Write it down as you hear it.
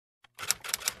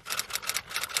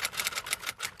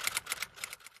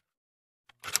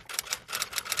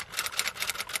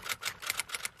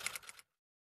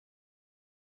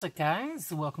What's up,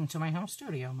 guys? Welcome to my home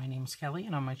studio. My name is Kelly,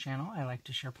 and on my channel I like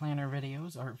to share planner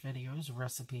videos, art videos,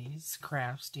 recipes,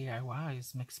 crafts,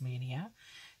 DIYs, mixed media,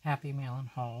 happy mail and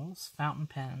hauls, fountain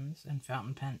pens, and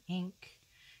fountain pen ink,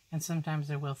 and sometimes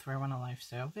I will throw in a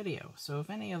lifestyle video. So if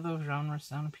any of those genres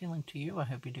sound appealing to you, I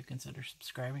hope you do consider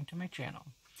subscribing to my channel.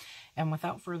 And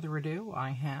without further ado,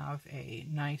 I have a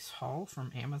nice haul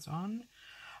from Amazon,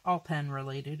 all pen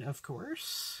related, of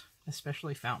course.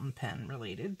 Especially fountain pen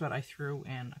related, but I threw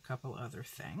in a couple other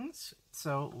things.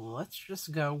 So let's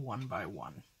just go one by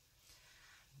one.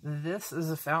 This is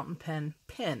a fountain pen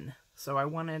pin. So I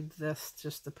wanted this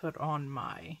just to put on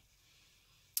my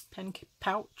pen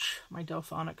pouch, my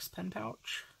Delphonics pen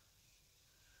pouch.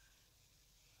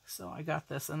 So I got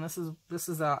this, and this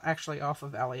is actually off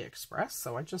of AliExpress.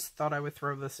 So I just thought I would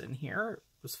throw this in here.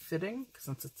 It was fitting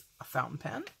since it's a fountain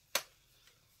pen.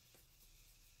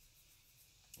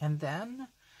 And then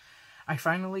I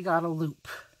finally got a loop,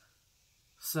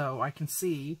 so I can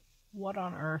see what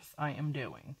on earth I am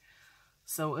doing.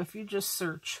 So if you just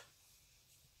search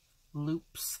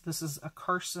loops, this is a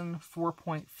Carson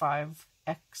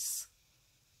 4.5X,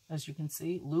 as you can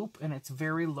see, loop, and it's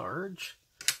very large.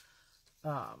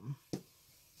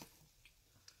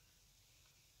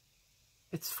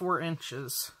 It's 4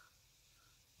 inches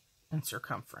in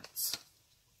circumference.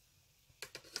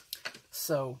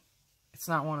 So it's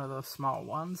not one of those small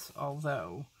ones,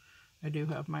 although I do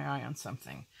have my eye on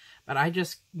something. But I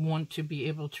just want to be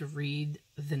able to read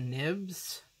the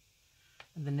nibs,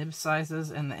 the nib sizes,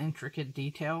 and the intricate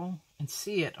detail, and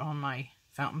see it on my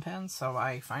fountain pen. So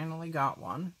I finally got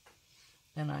one,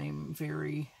 and I'm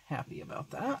very happy about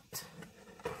that.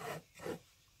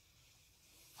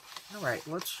 Alright,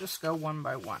 let's just go one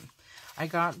by one. I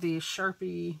got the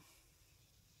Sharpie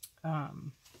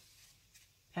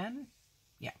pen.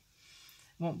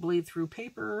 Won't bleed through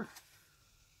paper,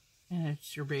 and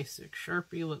it's your basic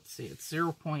Sharpie. Let's see, it's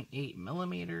 0.8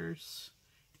 millimeters,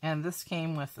 and this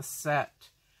came with a set,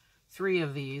 3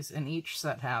 of these, and each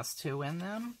set has 2 in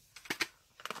them.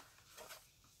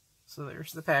 So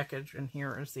there's the package, and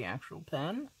here is the actual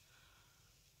pen.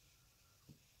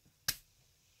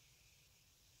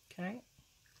 Okay,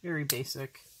 very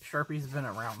basic. Sharpie's been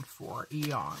around for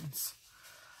eons.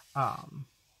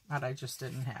 But I just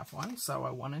didn't have one, so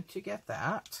I wanted to get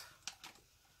that.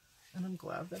 And I'm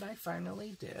glad that I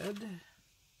finally did.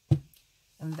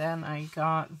 And then I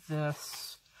got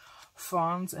this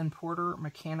Fawns and Porter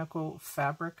mechanical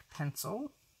fabric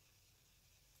pencil.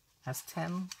 Has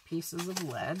 10 pieces of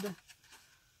lead.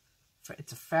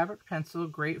 It's a fabric pencil,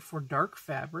 great for dark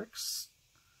fabrics.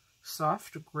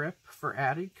 Soft grip for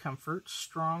added comfort.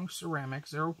 Strong ceramic,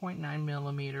 0.9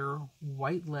 millimeter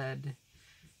white lead.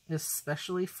 Is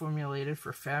specially formulated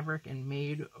for fabric and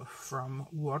made from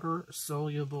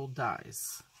water-soluble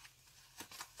dyes.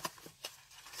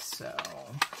 So,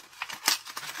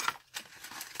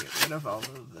 get rid of all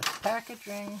of this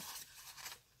packaging.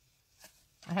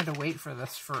 I had to wait for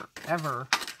this forever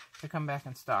to come back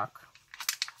in stock,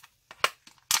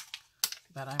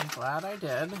 but I'm glad I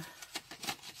did.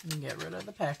 You can get rid of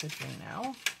the packaging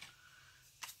now.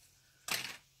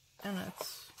 And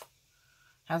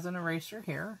has an eraser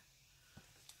here.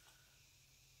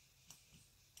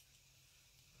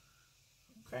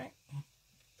 Okay.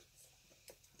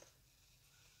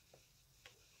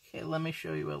 Okay, let me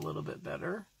show you a little bit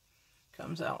better.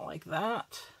 Comes out like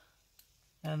that.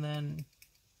 And then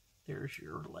there's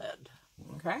your lead.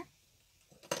 Okay.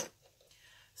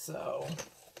 So,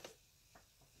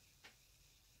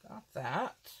 got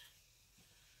that.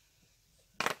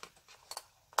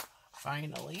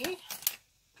 Finally.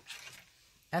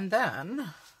 And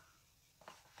then,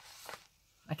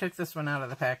 I took this one out of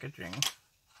the packaging.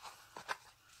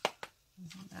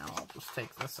 Now I'll just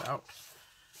take this out.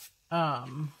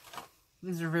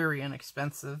 These are very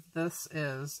inexpensive. This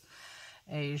is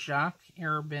a Jacques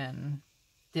Herbin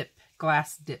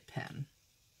glass dip pen.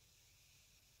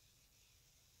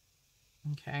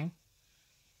 Okay.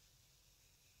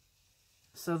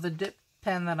 So the dip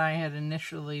pen that I had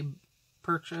initially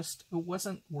purchased, it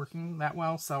wasn't working that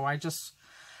well, so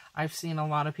I've seen a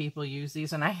lot of people use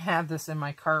these, and I had this in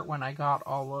my cart when I got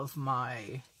all of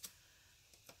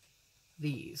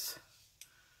the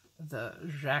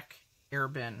Jacques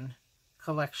Herbin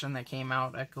collection that came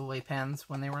out at Goulet Pens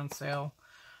when they were on sale.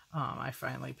 I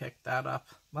finally picked that up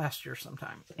last year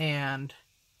sometime, and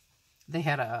they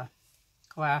had a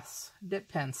glass dip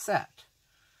pen set.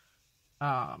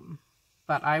 But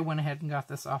I went ahead and got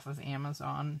this off of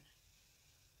Amazon.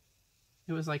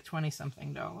 It was like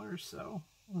 $20-something, so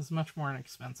it was much more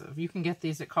inexpensive. You can get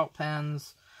these at Cult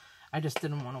Pens. I just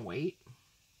didn't want to wait.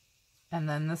 And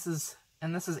then this is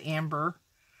amber.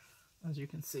 as you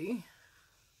can see.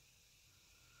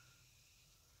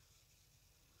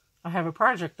 I have a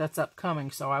project that's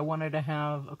upcoming, so I wanted to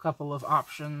have a couple of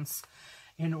options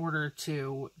in order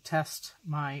to test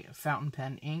my fountain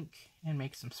pen ink and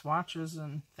make some swatches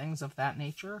and things of that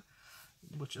nature,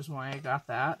 which is why I got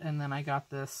that. And then I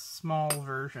got this small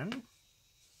version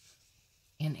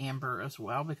in amber as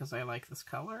well because I like this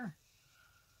color.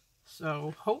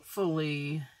 So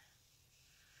hopefully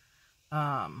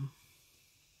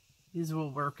these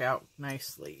will work out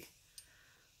nicely.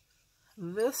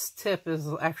 This tip is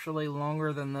actually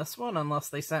longer than this one, unless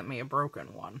they sent me a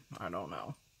broken one. I don't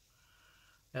know.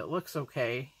 It looks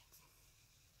okay.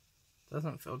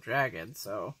 Doesn't feel jagged,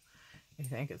 so I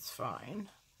think it's fine.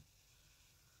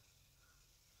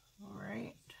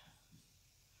 Alright.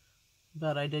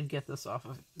 But I did get these off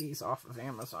of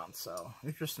Amazon, so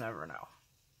you just never know.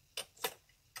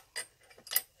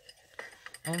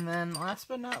 And then last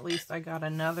but not least, I got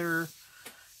another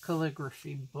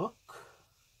calligraphy book.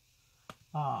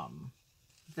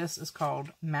 This is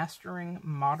called Mastering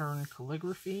Modern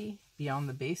Calligraphy, Beyond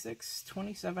the Basics,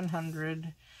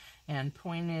 2700 and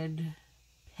Pointed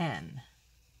Pen.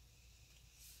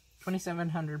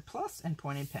 2700 plus and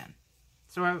pointed pen.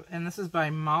 So, and this is by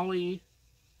Molly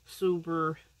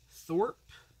Suber Thorpe,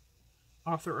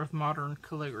 author of Modern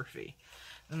Calligraphy.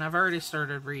 And I've already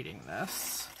started reading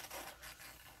this.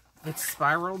 It's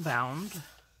spiral bound.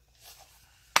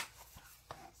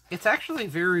 It's actually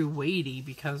very weighty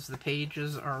because the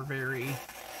pages are very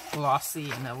glossy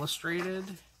and illustrated.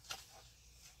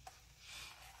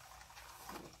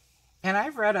 And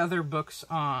I've read other books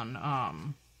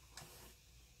on,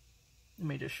 let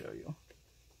me just show you.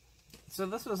 So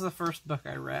this was the first book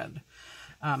I read.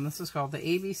 This is called The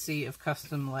ABC of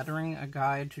Custom Lettering, A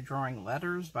Guide to Drawing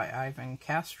Letters by Ivan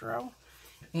Castro.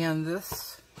 And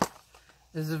this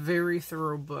is a very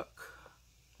thorough book.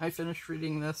 I finished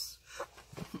reading this.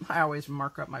 I always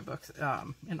mark up my books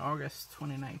in August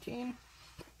 2019.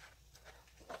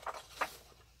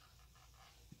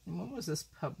 And when was this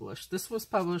published? This was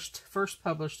first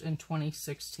published in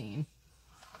 2016.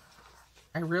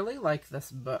 I really like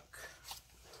this book.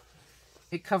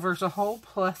 It covers a whole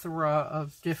plethora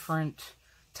of different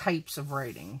types of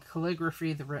writing.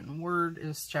 Calligraphy, the written word,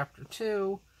 is chapter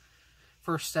 2.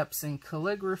 First steps in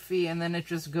calligraphy, and then it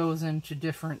just goes into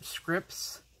different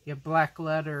scripts. You have black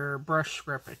letter, brush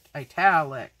script,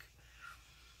 italic,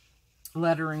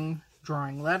 lettering,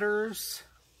 drawing letters.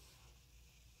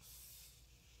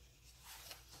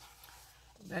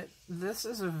 This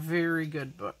is a very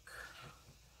good book.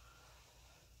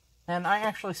 And I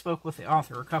actually spoke with the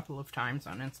author a couple of times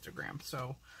on Instagram,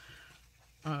 so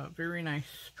a very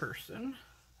nice person.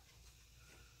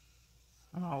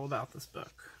 I'm all about this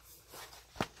book.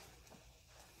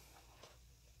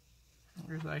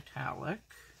 There's italic.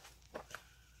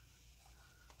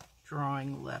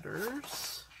 Drawing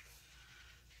letters.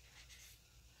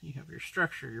 You have your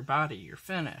structure, your body, your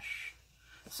finish.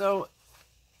 So,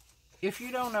 if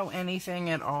you don't know anything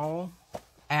at all,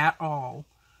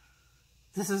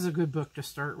 this is a good book to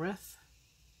start with.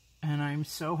 And I'm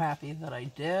so happy that I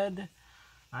did.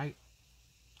 I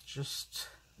just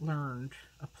learned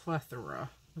a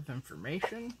plethora of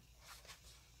information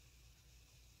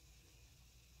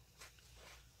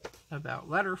about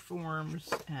letter forms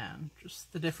and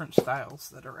just the different styles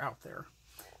that are out there.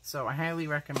 So I highly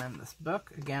recommend this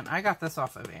book. Again, I got this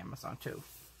off of Amazon too.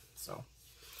 So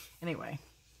anyway.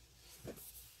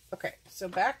 Okay, so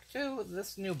back to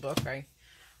this new book I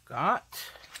got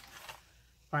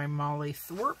by Molly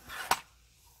Thorpe.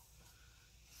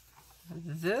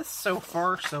 This, so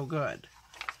far, so good.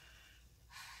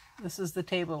 This is the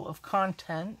table of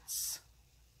contents.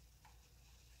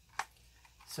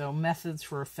 So, methods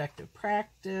for effective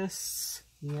practice,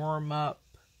 warm-up,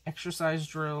 exercise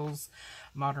drills,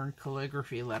 modern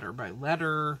calligraphy letter by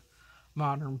letter,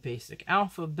 modern basic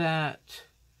alphabet,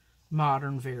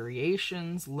 modern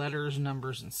variations, letters,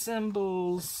 numbers, and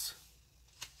symbols.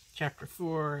 Chapter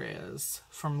 4 is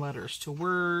from letters to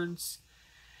words.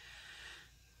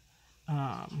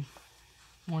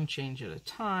 One change at a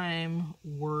time,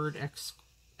 word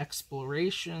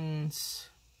explorations,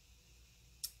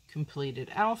 completed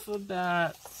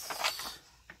alphabets,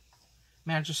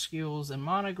 majuscules and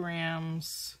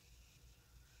monograms,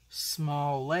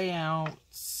 small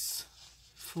layouts,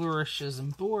 flourishes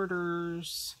and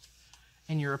borders,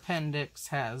 and your appendix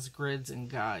has grids and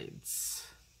guides.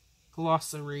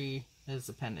 Glossary is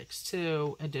Appendix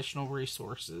 2, additional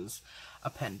resources,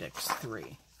 Appendix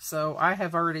 3. So I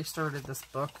have already started this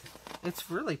book.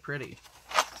 It's really pretty.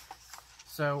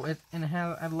 So it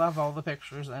has, I love all the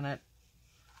pictures in it.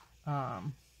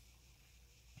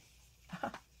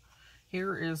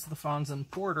 Here is the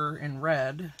Fonzin Porter in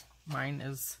red. Mine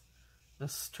is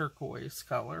this turquoise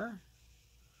color.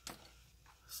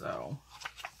 So,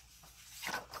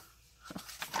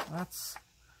 that's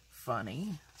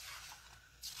funny.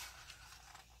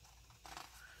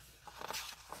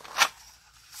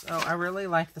 So, I really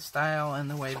like the style and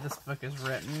the way this book is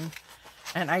written.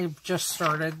 And I just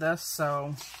started this,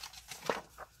 so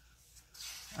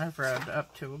I've read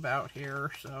up to about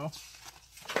here, so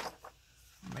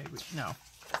maybe, no,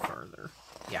 further.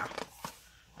 Yeah.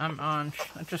 I'm on,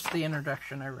 just the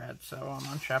introduction I read, so I'm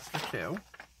on chapter 2.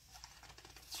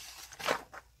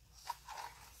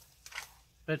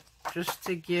 But just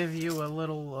to give you a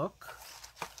little look,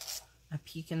 a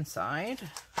peek inside.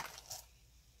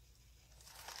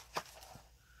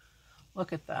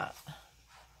 Look at that.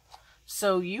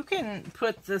 So you can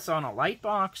put this on a light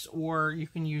box, or you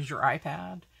can use your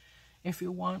iPad if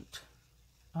you want.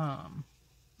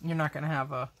 You're not going to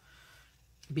have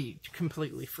be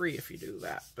completely free if you do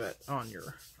that, but on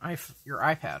your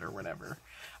iPad or whatever.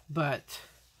 But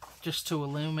just to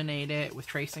illuminate it with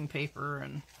tracing paper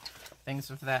and things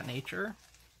of that nature.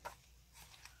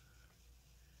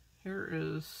 Here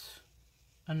is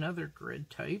another grid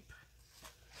type.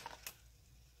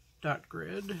 Dot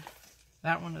grid.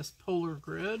 That one is polar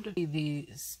grid.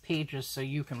 These pages so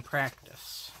you can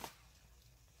practice.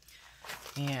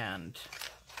 And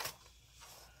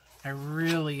I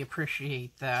really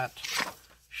appreciate that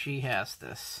she has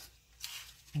this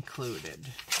included.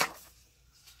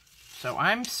 So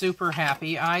I'm super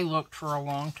happy. I looked for a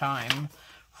long time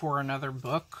for another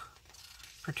book,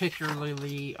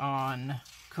 particularly on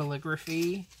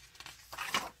calligraphy,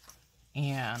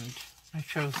 and I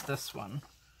chose this one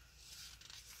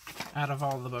out of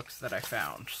all the books that I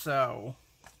found. So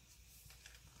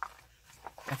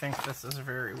I think this is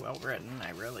very well written.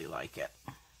 I really like it.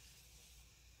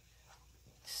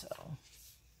 So,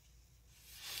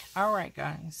 alright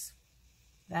guys,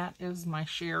 that is my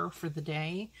share for the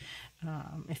day.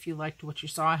 If you liked what you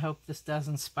saw, I hope this does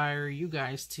inspire you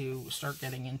guys to start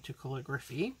getting into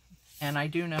calligraphy. And I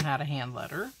do know how to hand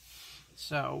letter,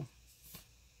 so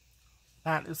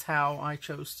that is how I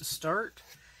chose to start.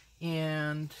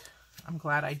 And I'm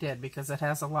glad I did, because it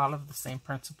has a lot of the same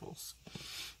principles.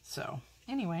 So,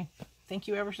 anyway, thank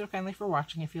you ever so kindly for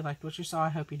watching. If you liked what you saw, I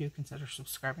hope you do consider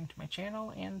subscribing to my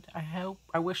channel, and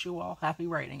I wish you all happy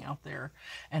writing out there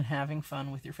and having fun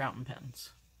with your fountain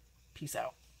pens. Peace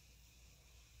out.